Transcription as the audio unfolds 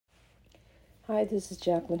Hi, this is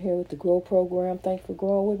Jacqueline here with the Grow Program. Thanks for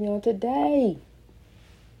growing with me on today.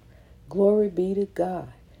 Glory be to God.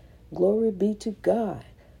 Glory be to God.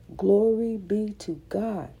 Glory be to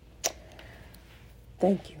God.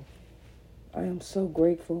 Thank you. I am so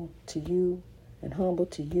grateful to you and humble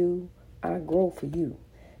to you. I grow for you.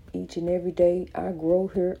 Each and every day I grow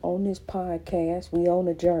here on this podcast. We on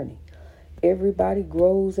a journey. Everybody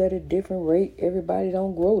grows at a different rate. Everybody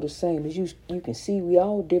don't grow the same. As you can see, we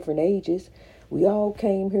all different ages. We all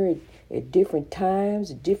came here at different times,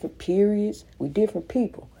 at different periods. We different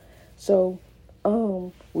people. So,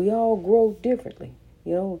 we all grow differently.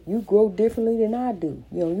 You grow differently than I do.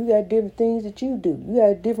 You got different things that you do. You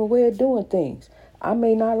got a different way of doing things. I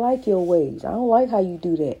may not like your ways. I don't like how you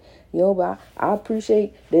do that. But I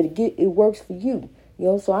appreciate that it works for you.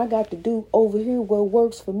 So I got to do over here what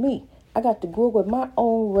works for me. I got to grow at my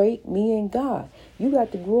own rate, me and God. You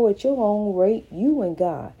got to grow at your own rate, you and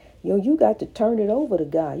God. You got to turn it over to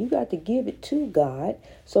God. You got to give it to God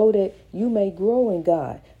so that you may grow in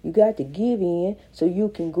God. You got to give in so you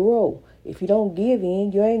can grow. If you don't give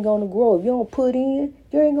in, you ain't going to grow. If you don't put in,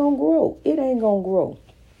 you ain't going to grow. It ain't going to grow.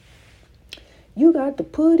 You got to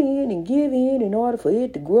put in and give in order for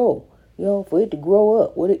it to grow. For it to grow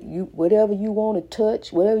up. Whatever you want to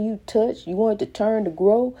touch, whatever you touch, you want it to turn to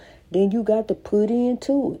grow, then you got to put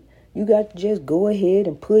into it. You got to just go ahead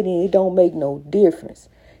and put in. It don't make no difference.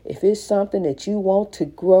 If it's something that you want to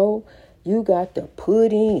grow, you got to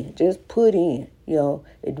put in. Just put in.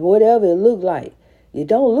 Whatever it look like. It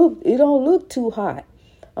don't look too hot.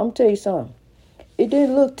 I'm gonna tell you something. It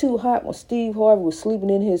didn't look too hot when Steve Harvey was sleeping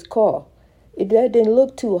in his car. That didn't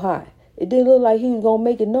look too hot. It didn't look like he was gonna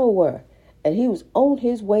make it nowhere. And he was on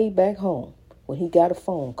his way back home when he got a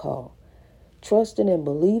phone call. Trusting and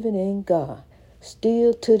believing in God.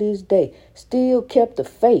 Still to this day. Still kept the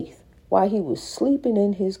faith while he was sleeping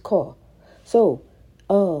in his car. So,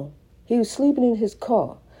 he was sleeping in his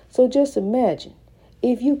car. So just imagine,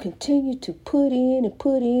 if you continue to put in and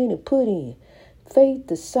put in and put in, faith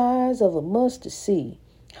the size of a mustard seed,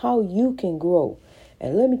 how you can grow.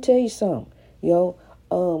 And let me tell you something,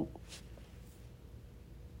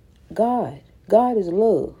 God is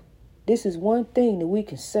love. This is one thing that we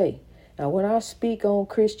can say. Now, when I speak on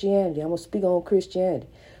Christianity, I'm going to speak on Christianity.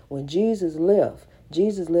 When Jesus left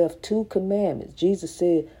 2 commandments. Jesus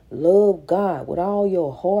said, love God with all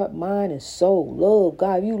your heart, mind, and soul. Love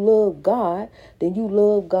God. If you love God, then you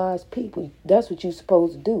love God's people. That's what you're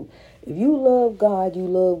supposed to do. If you love God, you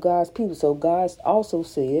love God's people. So God also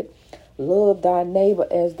said, love thy neighbor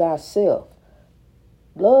as thyself.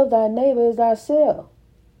 Love thy neighbor as thyself.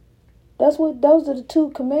 Those are the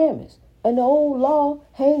 2 commandments. And the old law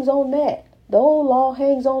hangs on that. The old law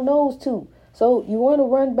hangs on those 2. So you want to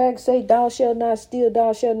run back and say, thou shalt not steal,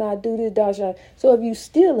 thou shalt not do this, thou shalt. So if you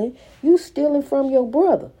stealing from your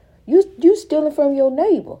brother. You stealing from your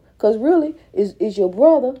neighbor. Because really, is your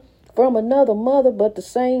brother from another mother but the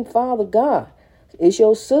same Father God. It's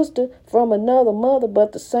your sister from another mother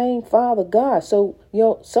but the same Father God. So,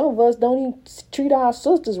 some of us don't even treat our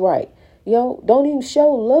sisters right. Don't even show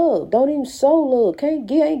love. Don't even sow love.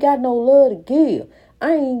 Ain't got no love to give.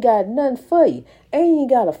 I ain't got nothing for you. Ain't even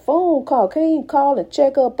got a phone call. Can't even call and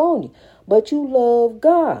check up on you. But you love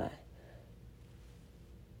God.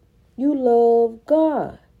 You love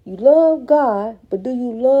God. You love God, but do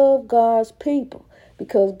you love God's people?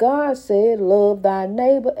 Because God said, love thy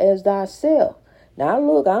neighbor as thyself. Now,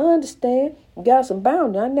 look, I understand. You got some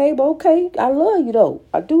boundaries. Our neighbor, okay, I love you, though.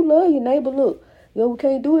 I do love you, neighbor. Look, we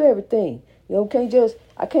can't do everything.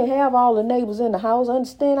 I can't have all the neighbors in the house.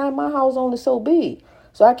 Understand, my house only so big.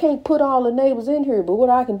 So I can't put all the neighbors in here. But what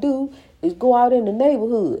I can do is go out in the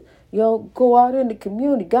neighborhood. Go out in the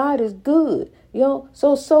community. God is good.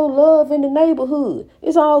 So love in the neighborhood.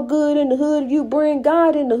 It's all good in the hood. If you bring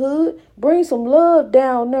God in the hood, bring some love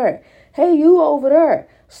down there. Hey, you over there,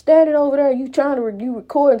 standing over there, you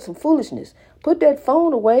recording some foolishness. Put that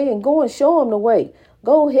phone away and go and show them the way.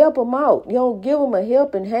 Go help them out. Give them a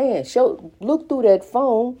helping hand. Look through that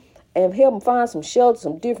phone and help them find some shelter,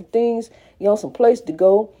 some different things, some place to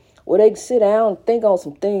go where they can sit down and think on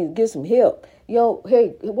some things, get some help.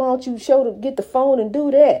 Hey, why don't you get the phone and do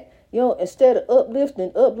that? Instead of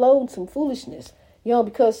uplifting, uploading some foolishness.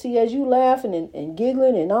 Because see, as you laughing and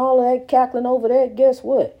giggling and all of that, cackling over that, guess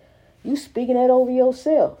what? You speaking that over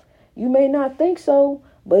yourself. You may not think so,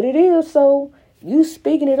 but it is so. You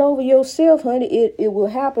speaking it over yourself, honey, it will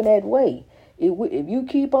happen that way. If you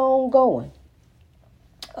keep on going.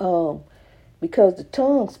 Because the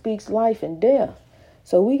tongue speaks life and death.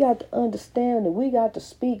 So we got to understand that we got to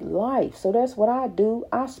speak life. So that's what I do.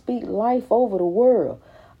 I speak life over the world.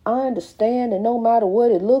 I understand that no matter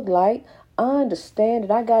what it look like, I understand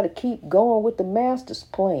that I got to keep going with the master's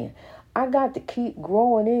plan. I got to keep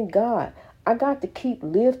growing in God. I got to keep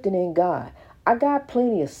lifting in God. I got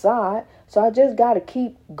plenty aside, so I just got to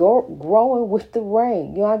keep growing with the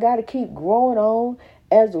rain. I got to keep growing on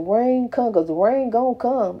as the rain comes, because the rain going to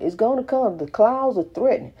come. It's going to come. The clouds are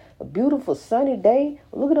threatening. A beautiful sunny day.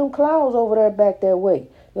 Look at them clouds over there back that way.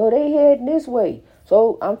 They heading this way.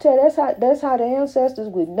 So I'm telling you, that's how the ancestors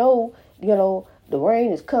would know, the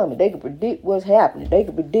rain is coming. They could predict what's happening. They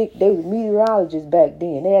could predict. They were meteorologists back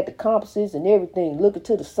then. They had the compasses and everything, looking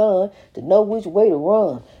to the sun to know which way to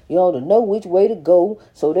run, to know which way to go,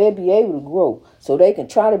 so they'll be able to grow, so they can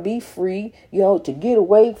try to be free, to get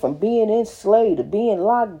away from being enslaved, to being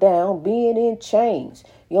locked down, being in chains,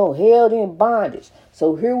 held in bondage.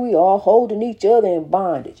 So here we are holding each other in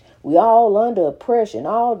bondage. We all under oppression,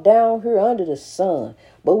 all down here under the sun.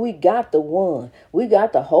 But we got the one. We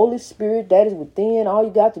got the Holy Spirit that is within. All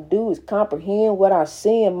you got to do is comprehend what I'm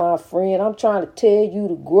saying, my friend. I'm trying to tell you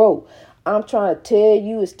to grow. I'm trying to tell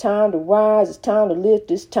you it's time to rise. It's time to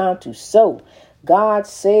lift. It's time to sow. God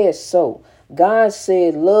says so. God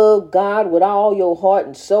said, love God with all your heart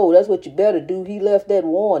and soul. That's what you better do. He left that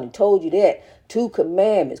warning, told you that. 2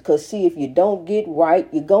 commandments. Because see, if you don't get right,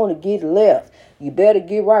 you're going to get left. You better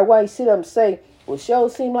get right. Why you sit up and say, well, sure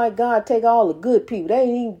seem like God take all the good people. They ain't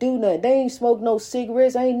even do nothing. They ain't smoke no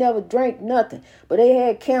cigarettes. They ain't never drank nothing. But they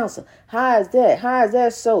had cancer. How is that? How is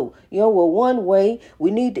that so? Well, one way,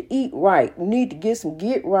 we need to eat right. We need to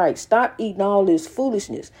get right. Stop eating all this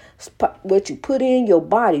foolishness. What you put in your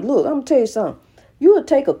body. Look, I'm going to tell you something. You would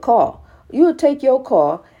take a car. You would take your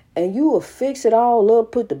car and you will fix it all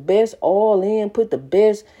up, put the best oil in, put the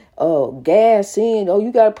best gas in. Oh,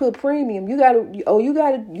 you gotta put premium. You got it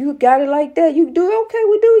like that. You do it, okay,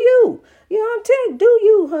 well, do you. I'm telling you, do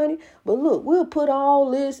you, honey. But look, we'll put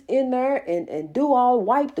all this in there and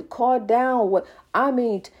wipe the car down.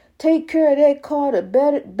 Take care of that car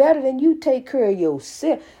better than you take care of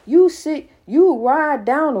yourself. You ride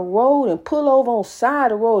down the road and pull over on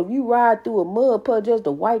side of the road. If you ride through a mud puddle just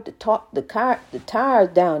to wipe the tires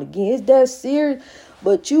down again. It's that serious?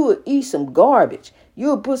 But you will eat some garbage.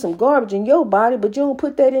 You'll put some garbage in your body, but you don't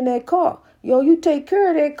put that in that car. You take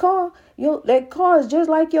care of that car. That car is just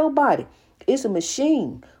like your body. It's a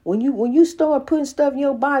machine. When you start putting stuff in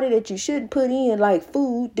your body that you shouldn't put in, like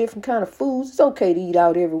food, different kind of foods, it's okay to eat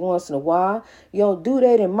out every once in a while. Do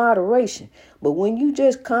that in moderation. But when you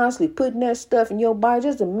just constantly putting that stuff in your body,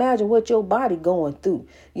 just imagine what your body going through.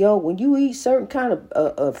 When you eat certain kind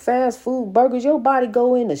of fast food burgers, your body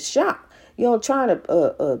go into shock. Trying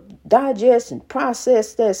to digest and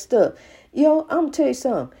process that stuff. I'm gonna tell you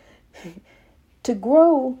something. To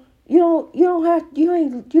grow, you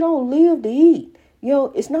don't live to eat.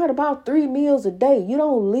 It's not about 3 meals a day. You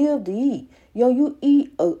don't live to eat. You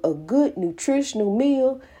eat a good nutritional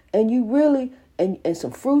meal, and you really and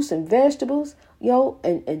some fruits and vegetables.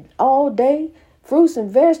 And all day, fruits and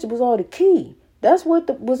vegetables are the key. That's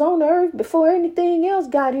what was on the earth before anything else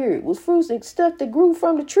got here. It was fruits and stuff that grew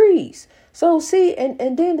from the trees. So see, and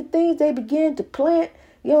then the things they began to plant,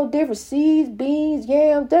 different seeds, beans,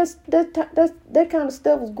 yams, that kind of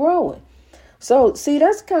stuff was growing. So see,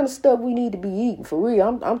 that's the kind of stuff we need to be eating for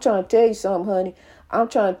real. I'm trying to tell you something, honey. I'm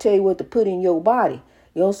trying to tell you what to put in your body.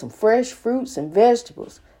 Some fresh fruits and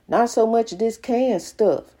vegetables. Not so much of this canned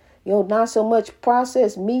stuff. Not so much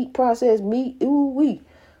processed meat. Ooh-wee.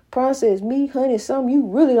 Processed meat, honey, is something you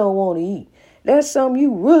really don't want to eat. That's something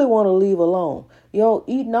you really want to leave alone.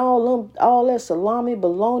 Eating all that salami,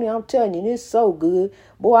 bologna, I'm telling you, it's so good.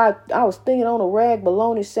 Boy, I was thinking on a rag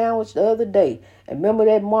bologna sandwich the other day. And remember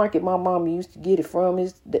that market my mama used to get it from?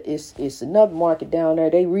 It's another market down there.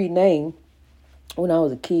 They renamed when I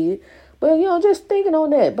was a kid. But, just thinking on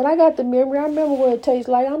that. But I got the memory. I remember what it tastes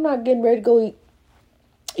like. I'm not getting ready to go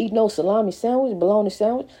eat no salami sandwich, bologna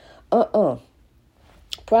sandwich.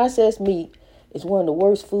 Processed meat is one of the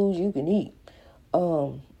worst foods you can eat.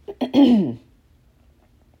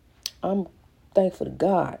 I'm thankful to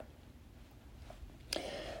God.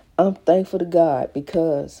 I'm thankful to God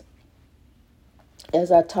because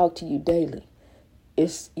as I talk to you daily,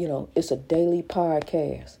 it's a daily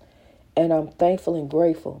podcast. And I'm thankful and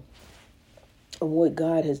grateful for what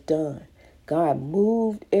God has done. God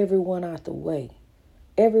moved everyone out the way.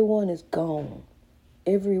 Everyone is gone.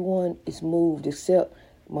 Everyone is moved except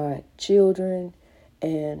my children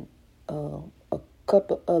and a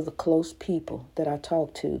couple of other close people that I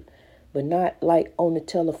talk to. But not like on the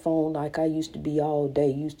telephone like I used to be all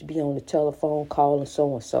day. Used to be on the telephone calling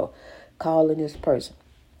so-and-so, calling this person,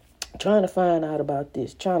 trying to find out about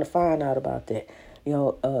this, trying to find out about that.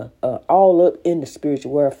 All up in the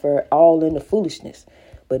spiritual warfare, all in the foolishness.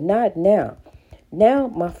 but not now. Now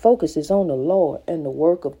my focus is on the Lord and the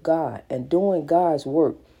work of God and doing God's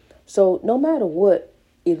work. So no matter what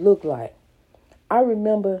it looked like, I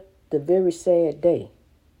remember the very sad day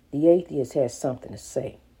the atheist had something to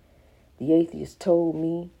say. The atheist told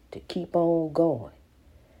me to keep on going.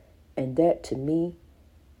 And that to me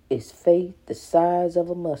is faith the size of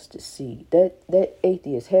a mustard seed. That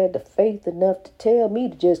atheist had the faith enough to tell me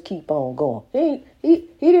to just keep on going. He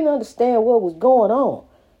didn't understand what was going on.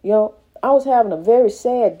 I was having a very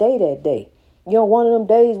sad day that day. One of them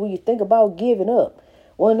days where you think about giving up.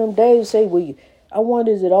 One of them days you say, I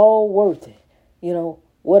wonder, is it all worth it?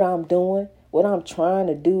 What I'm doing, what I'm trying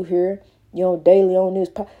to do here, daily on this.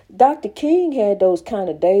 Dr. King had those kind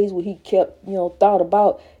of days where he kept, thought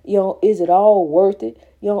about, is it all worth it?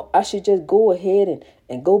 I should just go ahead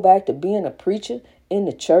and go back to being a preacher in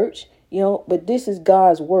the church, but this is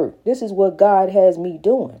God's work. This is what God has me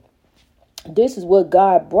doing. This is what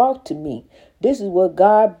God brought to me. This is what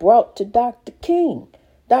God brought to Dr. King.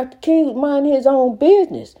 Dr. King was minding his own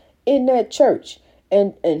business in that church.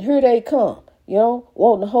 And here they come,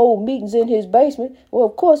 wanting to hold meetings in his basement. Well,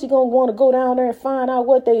 of course, he's going to want to go down there and find out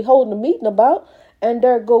what they holding a meeting about. And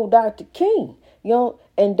there go Dr. King,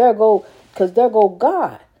 and there go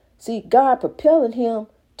God. See, God propelling him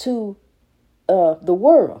to the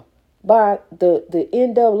world by the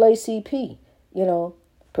NAACP,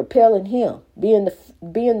 propelling him, being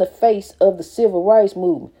the face of the civil rights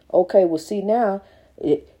movement. Okay, well, see, now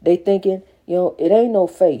they thinking, it ain't no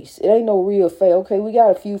face. It ain't no real face. Okay, we got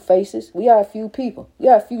a few faces. We got a few people. We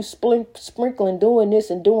got a few sprinkling doing this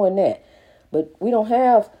and doing that. But we don't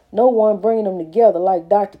have no one bringing them together like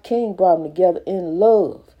Dr. King brought them together in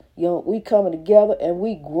love. We coming together and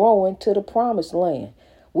we growing to the promised land.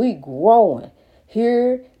 We growing.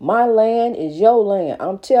 Here, my land is your land.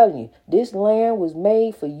 I'm telling you, this land was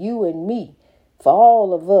made for you and me, for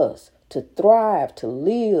all of us to thrive, to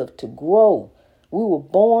live, to grow. We were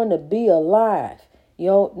born to be alive,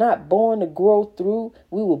 not born to grow through.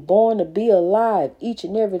 We were born to be alive. Each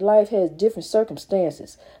and every life has different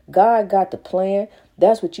circumstances. God got the plan.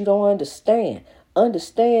 That's what you don't understand.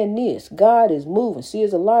 Understand this. God is moving. See,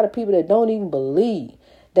 there's a lot of people that don't even believe.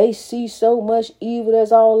 They see so much evil.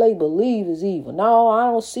 That's all they believe is evil. No, I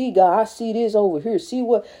don't see God. I see this over here. See,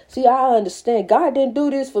 I understand. God didn't do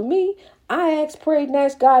this for me. I prayed and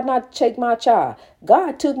asked God not to take my child.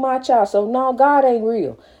 God took my child. So no, God ain't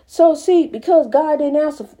real. So see, because God didn't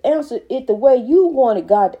answer it the way you wanted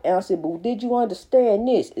God to answer it, but did you understand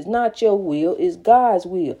this? It's not your will. It's God's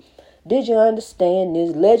will. Did you understand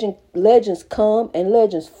this? Legends come and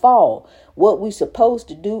legends fall. What we supposed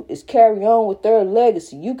to do is carry on with their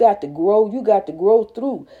legacy. You got to grow. You got to grow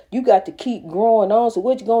through. You got to keep growing on. So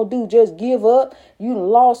what you going to do? Just give up? You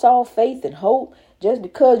lost all faith and hope just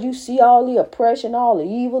because you see all the oppression, all the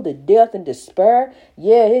evil, the death and despair?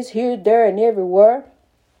 Yeah, it's here, there, and everywhere.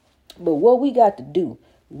 But what we got to do,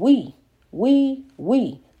 we,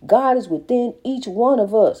 God is within each one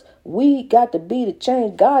of us. We got to be the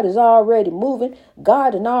change. God is already moving.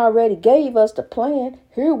 God and already gave us the plan.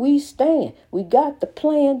 Here we stand. We got the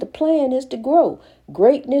plan. The plan is to grow.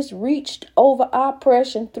 Greatness reached over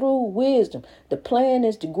oppression through wisdom. The plan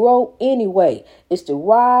is to grow anyway. It's to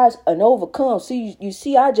rise and overcome. See, you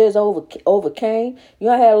see, I just overcame.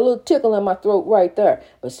 I had a little tickle in my throat right there.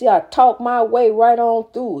 But see, I talked my way right on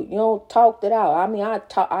through it. Talked it out. I mean, I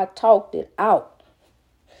talked it out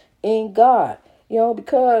in God,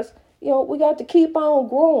 because, we got to keep on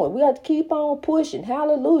growing. We got to keep on pushing.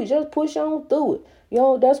 Hallelujah. Just push on through it.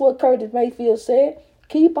 That's what Curtis Mayfield said.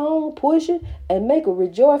 Keep on pushing and make a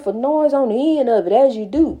rejoiceful noise on the end of it as you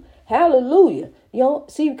do. Hallelujah.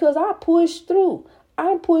 See, because I pushed through.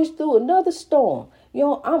 I pushed through another storm.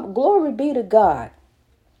 Glory be to God.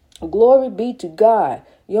 Glory be to God.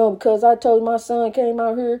 Because I told my son came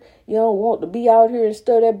out here, want to be out here and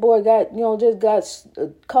stuff. That boy got, just got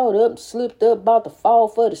caught up, slipped up, about to fall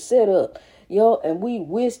for the setup. And we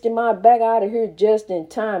whisked him back out of here just in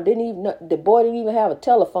time. The boy didn't even have a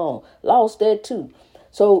telephone. Lost that too.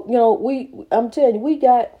 So, I'm telling you, we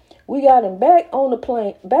got him back on the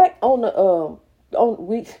plane, back on the,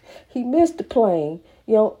 he missed the plane.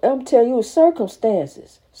 I'm telling you, it was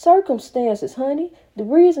circumstances, honey. The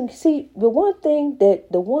reason, see, the one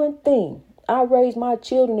thing, I raised my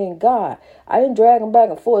children in God. I didn't drag them back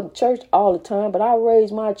and forth to church all the time, but I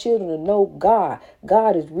raised my children to know God.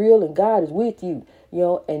 God is real and God is with you,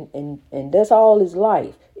 and that's all his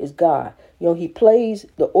life is God. He plays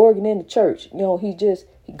the organ in the church.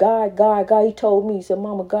 God, he told me, he said,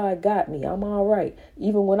 Mama, God got me. I'm all right.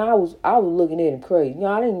 Even when I was looking at him crazy.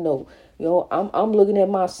 I didn't know, I'm looking at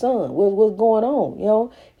my son. What's going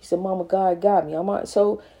on? He said, Mama, God got me.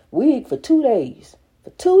 So for 2 days. For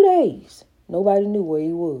 2 days, nobody knew where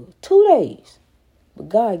he was. 2 days. But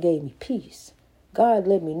God gave me peace. God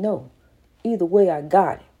let me know. Either way, I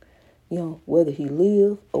got him. Whether he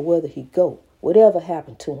live or whether he go. Whatever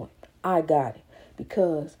happened to him, I got him.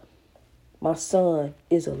 Because my son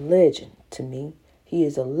is a legend to me. He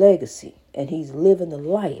is a legacy. And he's living the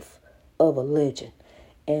life of a legend.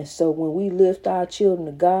 And so when we lift our children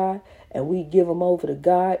to God and we give them over to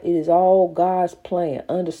God, it is all God's plan.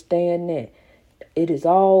 Understand that. It is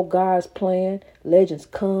all God's plan. Legends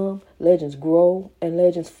come, legends grow, and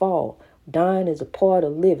legends fall. Dying is a part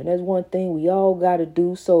of living. That's one thing we all got to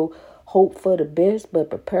do. So hope for the best, but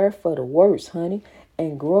prepare for the worst, honey.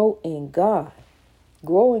 And grow in God.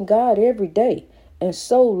 Grow in God every day. And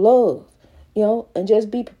sow love. And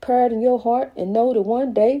just be prepared in your heart and know that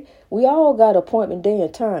one day we all got appointment day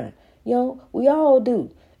and time. We all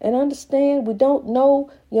do. And understand we don't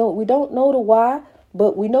know, we don't know the why,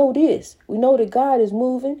 but we know this. We know that God is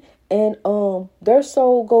moving and their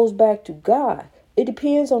soul goes back to God. It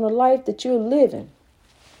depends on the life that you're living.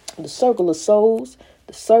 The circle of souls,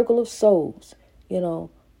 the circle of souls, the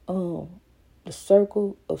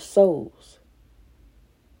circle of souls,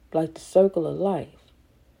 like the circle of life.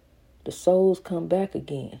 The souls come back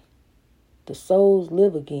again. The souls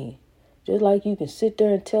live again. Just like you can sit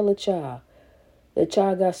there and tell a child. That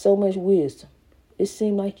child got so much wisdom. It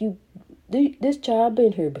seemed like this child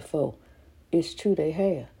been here before. It's true, they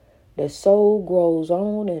have. That soul grows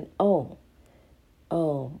on and on.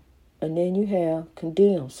 And then you have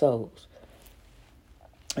condemned souls.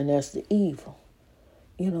 And that's the evil.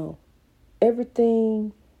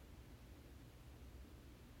 Everything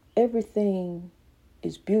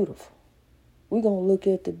is beautiful. We're going to look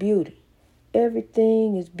at the beauty.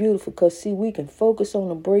 Everything is beautiful because, see, we can focus on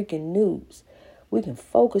the breaking news. We can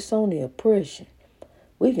focus on the oppression.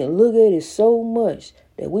 We can look at it so much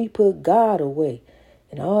that we put God away.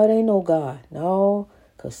 And it ain't no God. No,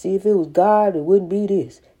 because, see, if it was God, it wouldn't be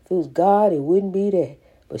this. If it was God, it wouldn't be that.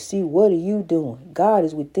 But, see, what are you doing? God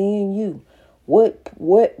is within you.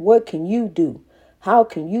 What can you do? How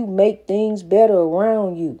can you make things better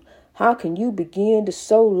around you? How can you begin to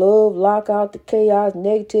sow love, lock out the chaos,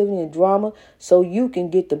 negativity, and drama so you can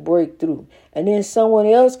get the breakthrough? And then someone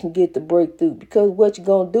else can get the breakthrough. Because what you're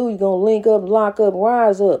going to do, you're going to link up, lock up,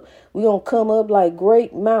 rise up. We're going to come up like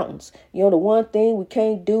great mountains. The one thing we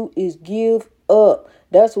can't do is give up.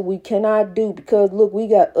 That's what we cannot do because, look, we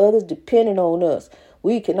got others depending on us.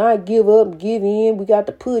 We cannot give up and give in. We got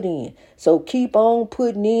to put in. So keep on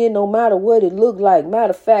putting in no matter what it look like. Matter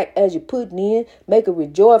of fact, as you're putting in, make a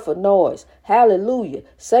rejoiceful noise. Hallelujah.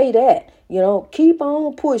 Say that. Keep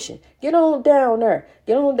on pushing. Get on down there.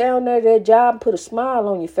 Get on down there to that job and put a smile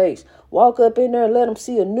on your face. Walk up in there and let them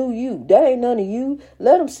see a new you. That ain't none of you.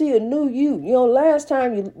 Let them see a new you. Last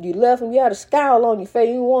time you left them, you had a scowl on your face.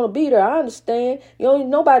 You didn't want to be there. I understand.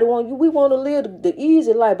 Nobody want you. We want to live the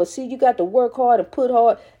easy life. But see, you got to work hard and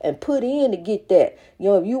put in to get that.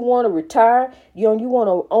 If you want to retire, you want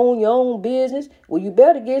to own your own business, well, you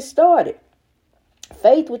better get started.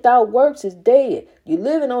 Faith without works is dead. You're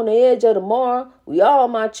living on the edge of tomorrow. We all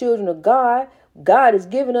my children of God. God has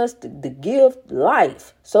given us the gift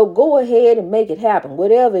life. So go ahead and make it happen,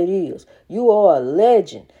 whatever it is. You are a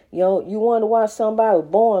legend. You wonder why somebody was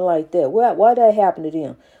born like that. Why that happened to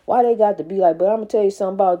them? Why they got to be like, but I'm going to tell you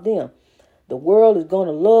something about them. The world is going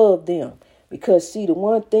to love them. Because, see, the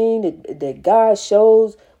one thing that God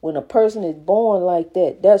shows when a person is born like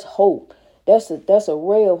that, that's hope. That's a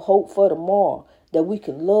ray of hope for tomorrow. That we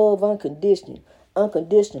can love unconditionally,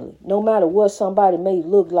 no matter what somebody may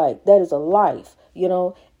look like. That is a life,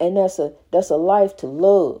 and that's a life to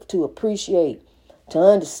love, to appreciate, to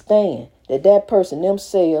understand that person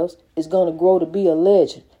themselves is going to grow to be a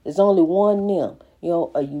legend. There's only one them,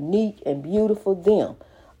 a unique and beautiful them.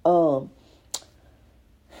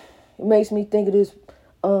 It makes me think of this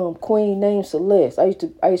queen named Celeste. I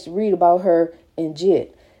used to read about her in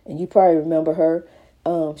Jet, and you probably remember her.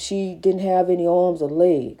 She didn't have any arms or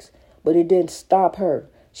legs, but it didn't stop her.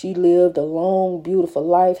 She lived a long, beautiful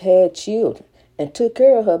life, had children, and took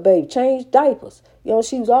care of her baby, changed diapers.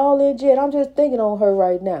 She was all in Jet. I'm just thinking on her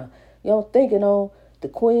right now. Thinking on the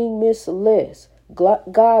Queen Miss Celeste.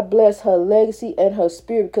 God bless her legacy and her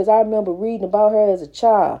spirit, because I remember reading about her as a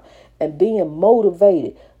child and being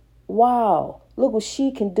motivated. Wow, look what she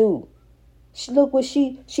can do. Look what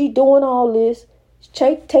she doing all this,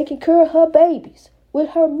 taking care of her babies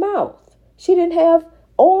with her mouth. She didn't have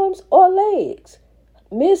arms or legs.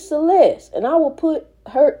 Miss Celeste, and I will put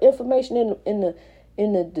her information in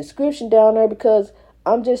the description down there because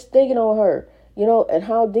I'm just thinking on her, and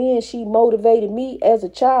how then she motivated me as a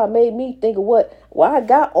child, made me think of well, I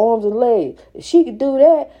got arms and legs. If she could do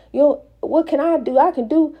that, what can I do? I can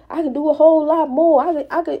do a whole lot more.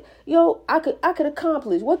 I could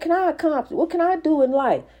accomplish. What can I accomplish? What can I do in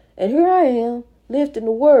life? And here I am, lifting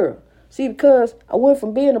the world. See, because I went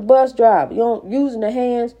from being a bus driver, using the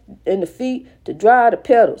hands and the feet to drive the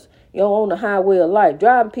pedals, on the highway of life,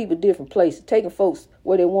 driving people different places, taking folks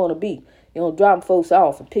where they want to be, dropping folks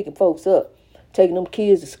off and picking folks up, taking them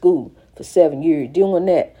kids to school for 7 years, doing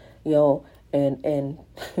that, and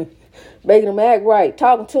making them act right,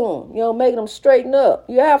 talking to them, making them straighten up.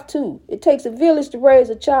 You have to. It takes a village to raise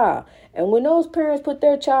a child. And when those parents put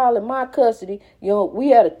their child in my custody, I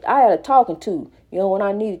had a talking to. When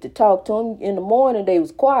I needed to talk to them in the morning, they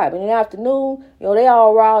was quiet. But in the afternoon, they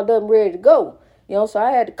all riled up and ready to go. So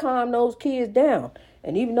I had to calm those kids down.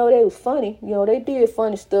 And even though they was funny, they did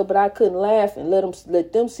funny stuff, but I couldn't laugh and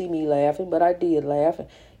let them see me laughing. But I did laugh. And,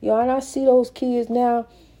 and I see those kids now.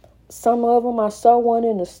 Some of them, I saw one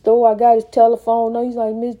in the store. I got his telephone. He's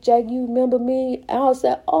like, Miss Jack, you remember me? I was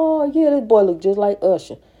like, oh, yeah, this boy looked just like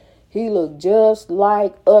Usher. He looked just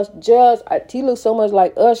like us. He looked so much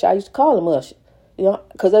like Usher. I used to call him Usher.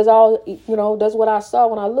 Because that's all, that's what I saw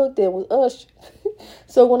when I looked at was Usher.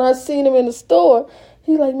 So when I seen him in the store,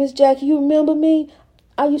 he's like, Miss Jackie, you remember me?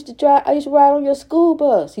 I used to ride on your school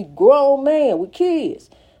bus. He grown man with kids.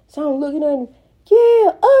 So I'm looking at him,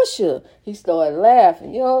 yeah, Usher. He started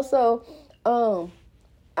laughing, So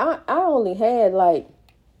I only had like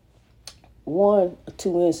 1 or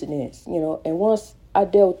 2 incidents, and once I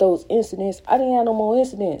dealt with those incidents, I didn't have no more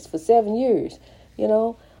incidents for 7 years,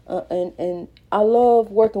 and I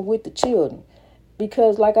love working with the children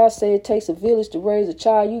because, like I said, it takes a village to raise a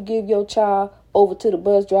child. You give your child over to the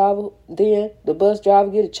bus driver, then the bus driver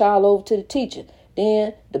get a child over to the teacher.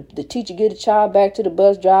 Then the teacher get a child back to the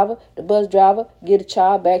bus driver get a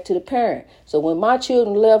child back to the parent. So when my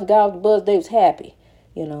children left, got off the bus, they was happy.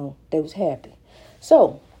 They was happy.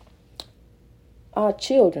 So our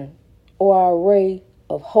children are our ray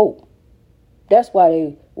of hope. That's why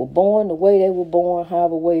they were born the way they were born,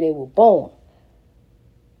 however way they were born.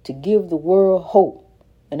 To give the world hope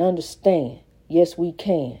and understand, yes, we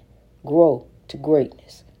can grow to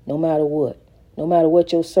greatness, no matter what. No matter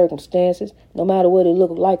what your circumstances, no matter what it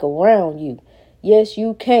look like around you. Yes,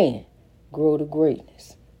 you can grow to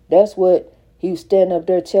greatness. That's what he was standing up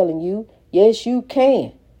there telling you. Yes, you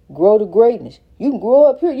can grow to greatness. You can grow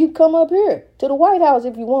up here. You can come up here to the White House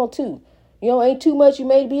if you want to. Ain't too much you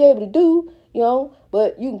may be able to do,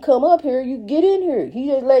 but you can come up here. You can get in here. He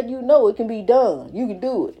just let you know it can be done. You can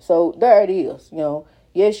do it. So there it is.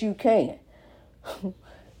 Yes, you can.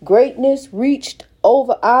 Greatness reached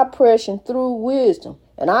over oppression through wisdom,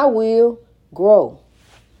 and I will grow.